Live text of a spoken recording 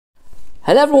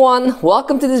Hello everyone,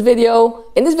 welcome to this video.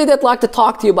 In this video I'd like to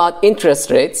talk to you about interest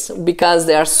rates because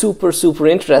they are super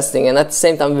interesting and at the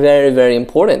same time very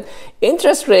important.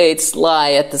 Interest rates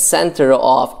lie at the center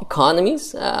of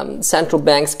economies. Central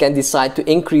banks can decide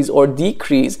to increase or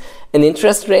decrease an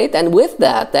interest rate, and with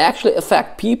that they actually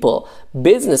affect people,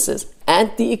 businesses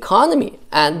and the economy.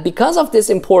 And because of this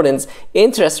importance,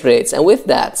 interest rates, and with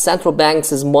that central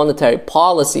banks' monetary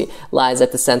policy lies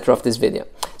at the center of this video.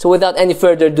 So without any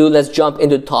further ado, let's jump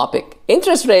into the topic.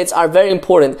 Interest rates are very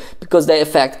important because they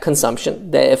affect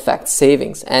consumption, they affect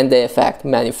savings, and they affect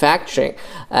manufacturing,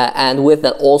 and with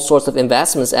that all sorts of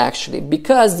investments actually,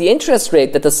 because the interest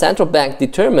rate that the central bank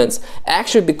determines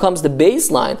actually becomes the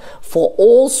baseline for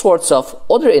all sorts of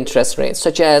other interest rates,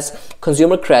 such as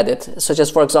consumer credit, such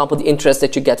as for example the interest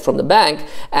that you get from the bank,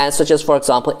 and such as for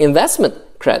example investment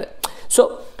credit.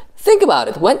 So think about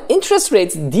it. When interest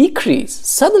rates decrease,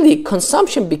 suddenly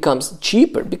consumption becomes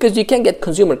cheaper because you can get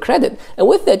consumer credit, and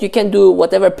with that you can do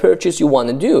whatever purchase you want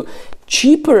to do.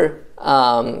 Cheaper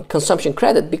consumption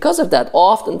credit, because of that,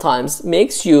 oftentimes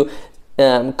makes you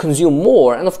consume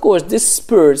more, and of course this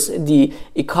spurs the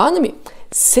economy.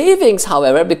 Savings,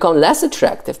 however, become less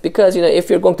attractive because, if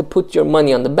you're going to put your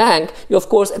money on the bank, you of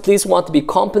course at least want to be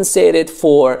compensated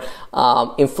for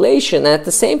inflation, and at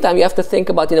the same time you have to think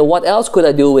about, what else could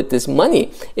I do with this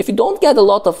money? If you don't get a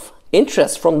lot of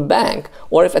interest from the bank,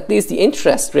 or if at least the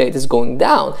interest rate is going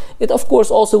down, it of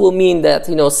course also will mean that,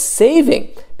 saving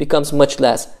becomes much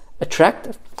less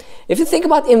attractive. If you think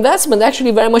about investment,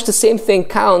 actually very much the same thing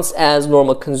counts as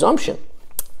normal consumption.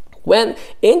 When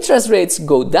interest rates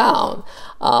go down,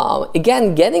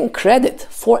 again, getting credit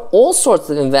for all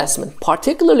sorts of investment,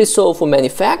 particularly so for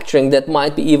manufacturing that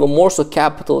might be even more so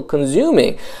capital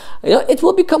consuming, it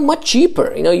will become much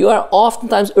cheaper. You are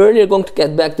oftentimes earlier going to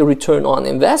get back the return on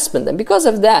investment, and because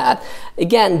of that,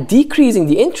 again, decreasing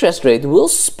the interest rate will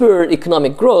spur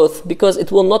economic growth because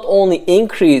it will not only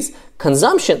increase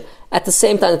consumption, at the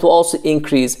same time it will also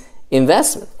increase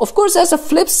investment. Of course, there's a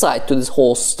flip side to this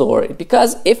whole story,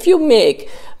 because if you make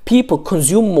people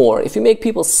consume more, if you make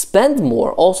people spend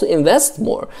more, also invest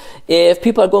more, if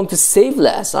people are going to save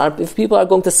less, or if people are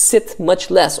going to sit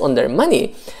much less on their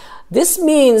money, this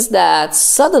means that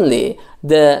suddenly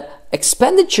the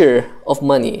expenditure of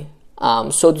money,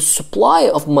 so the supply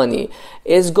of money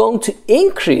is going to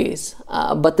increase,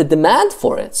 but the demand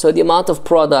for it, so the amount of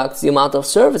products, the amount of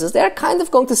services, they're kind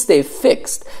of going to stay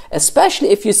fixed, especially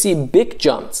if you see big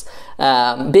jumps,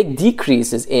 big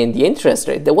decreases in the interest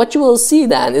rate. What you will see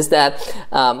then is that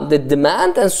the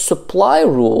demand and supply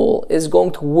rule is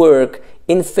going to work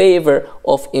in favor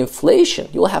of inflation.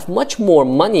 You will have much more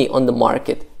money on the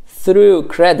market through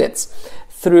credits,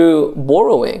 through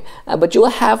borrowing, but you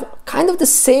will have kind of the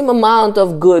same amount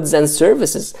of goods and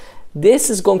services.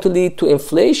 This is going to lead to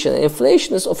inflation.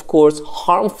 Inflation is of course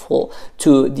harmful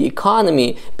to the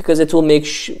economy because it will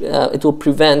it will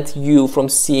prevent you from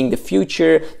seeing the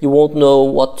future. You won't know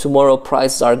what tomorrow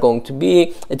prices are going to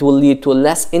be. It will lead to a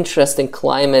less interesting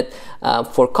climate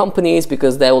for companies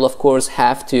because they will of course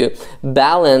have to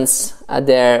balance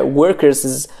their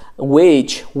workers'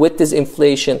 wage with this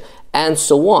inflation, and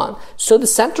so on. So the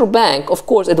central bank, of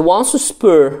course, it wants to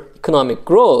spur economic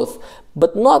growth,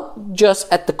 but not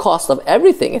just at the cost of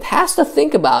everything. It has to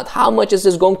think about how much is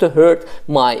this going to hurt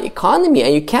my economy,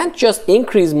 and you can't just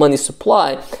increase money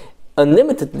supply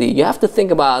unlimitedly. You have to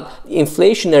think about the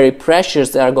inflationary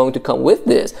pressures that are going to come with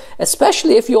this.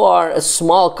 Especially if you are a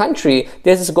small country,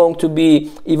 this is going to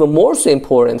be even more so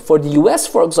important. For the US,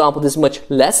 for example, this is much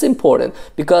less important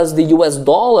because the US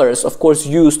dollar is of course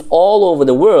used all over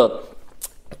the world.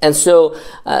 And so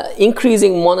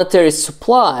increasing monetary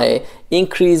supply,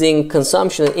 increasing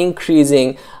consumption,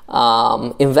 increasing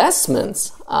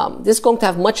investments, this is going to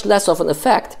have much less of an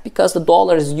effect because the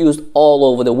dollar is used all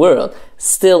over the world.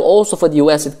 Still, also for the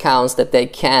US, it counts that they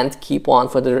can't keep on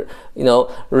for the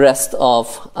rest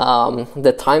of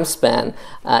the time span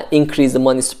increase the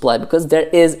money supply because there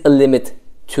is a limit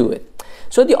to it.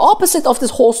 So the opposite of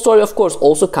this whole story, of course,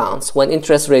 also counts. When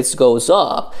interest rates goes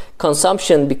up,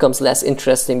 consumption becomes less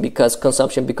interesting because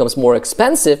consumption becomes more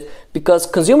expensive because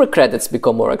consumer credits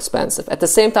become more expensive. At the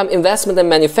same time, investment and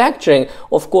manufacturing,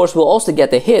 of course, will also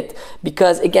get a hit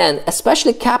because, again,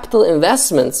 especially capital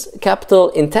investments,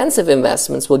 capital-intensive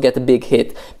investments will get a big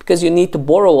hit because you need to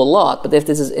borrow a lot. But if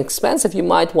this is expensive, you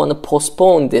might want to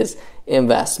postpone this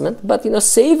investment, but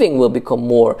saving will become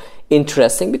more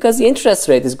interesting because the interest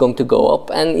rate is going to go up,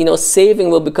 and saving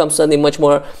will become something much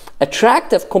more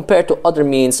attractive compared to other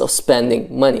means of spending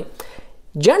money.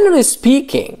 Generally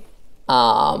speaking,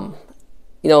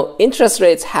 interest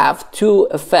rates have two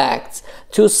effects,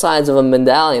 two sides of a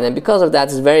medallion, and because of that,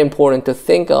 it's very important to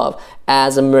think of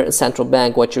as a central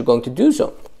bank what you're going to do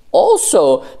so.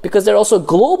 Also, because there's also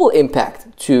global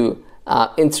impact to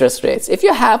interest rates. If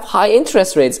you have high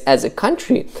interest rates as a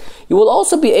country, you will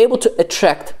also be able to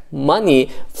attract money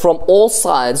from all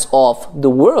sides of the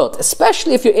world,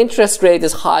 especially if your interest rate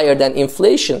is higher than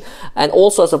inflation and all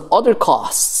sorts of other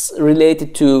costs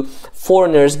related to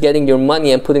foreigners getting your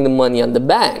money and putting the money on the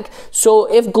bank. So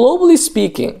if globally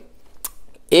speaking,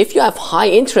 if you have high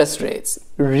interest rates,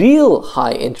 real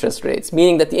high interest rates,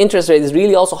 meaning that the interest rate is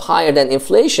really also higher than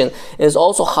inflation, and is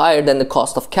also higher than the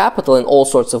cost of capital in all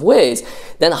sorts of ways,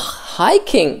 then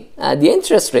hiking the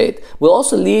interest rate will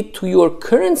also lead to your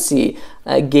currency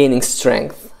gaining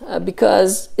strength,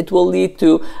 because it will lead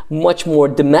to much more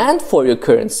demand for your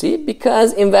currency,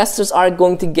 because investors are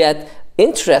going to get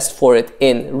interest for it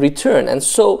in return. And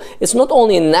so it's not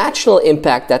only a national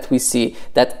impact that we see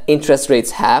that interest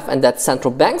rates have and that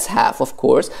central banks have, of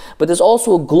course, but there's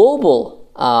also a global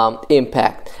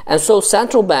impact. And so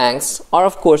central banks are,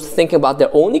 of course, thinking about their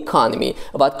own economy,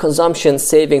 about consumption,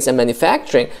 savings, and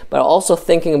manufacturing, but are also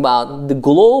thinking about the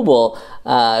global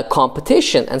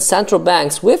competition. And central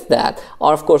banks with that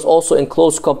are, of course, also in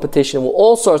close competition with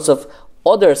all sorts of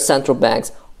other central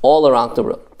banks all around the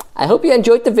world. I hope you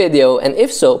enjoyed the video, and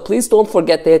if so, please don't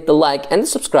forget to hit the like and the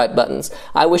subscribe buttons.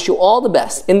 I wish you all the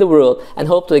best in the world and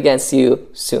hope to again see you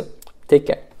soon. Take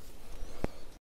care.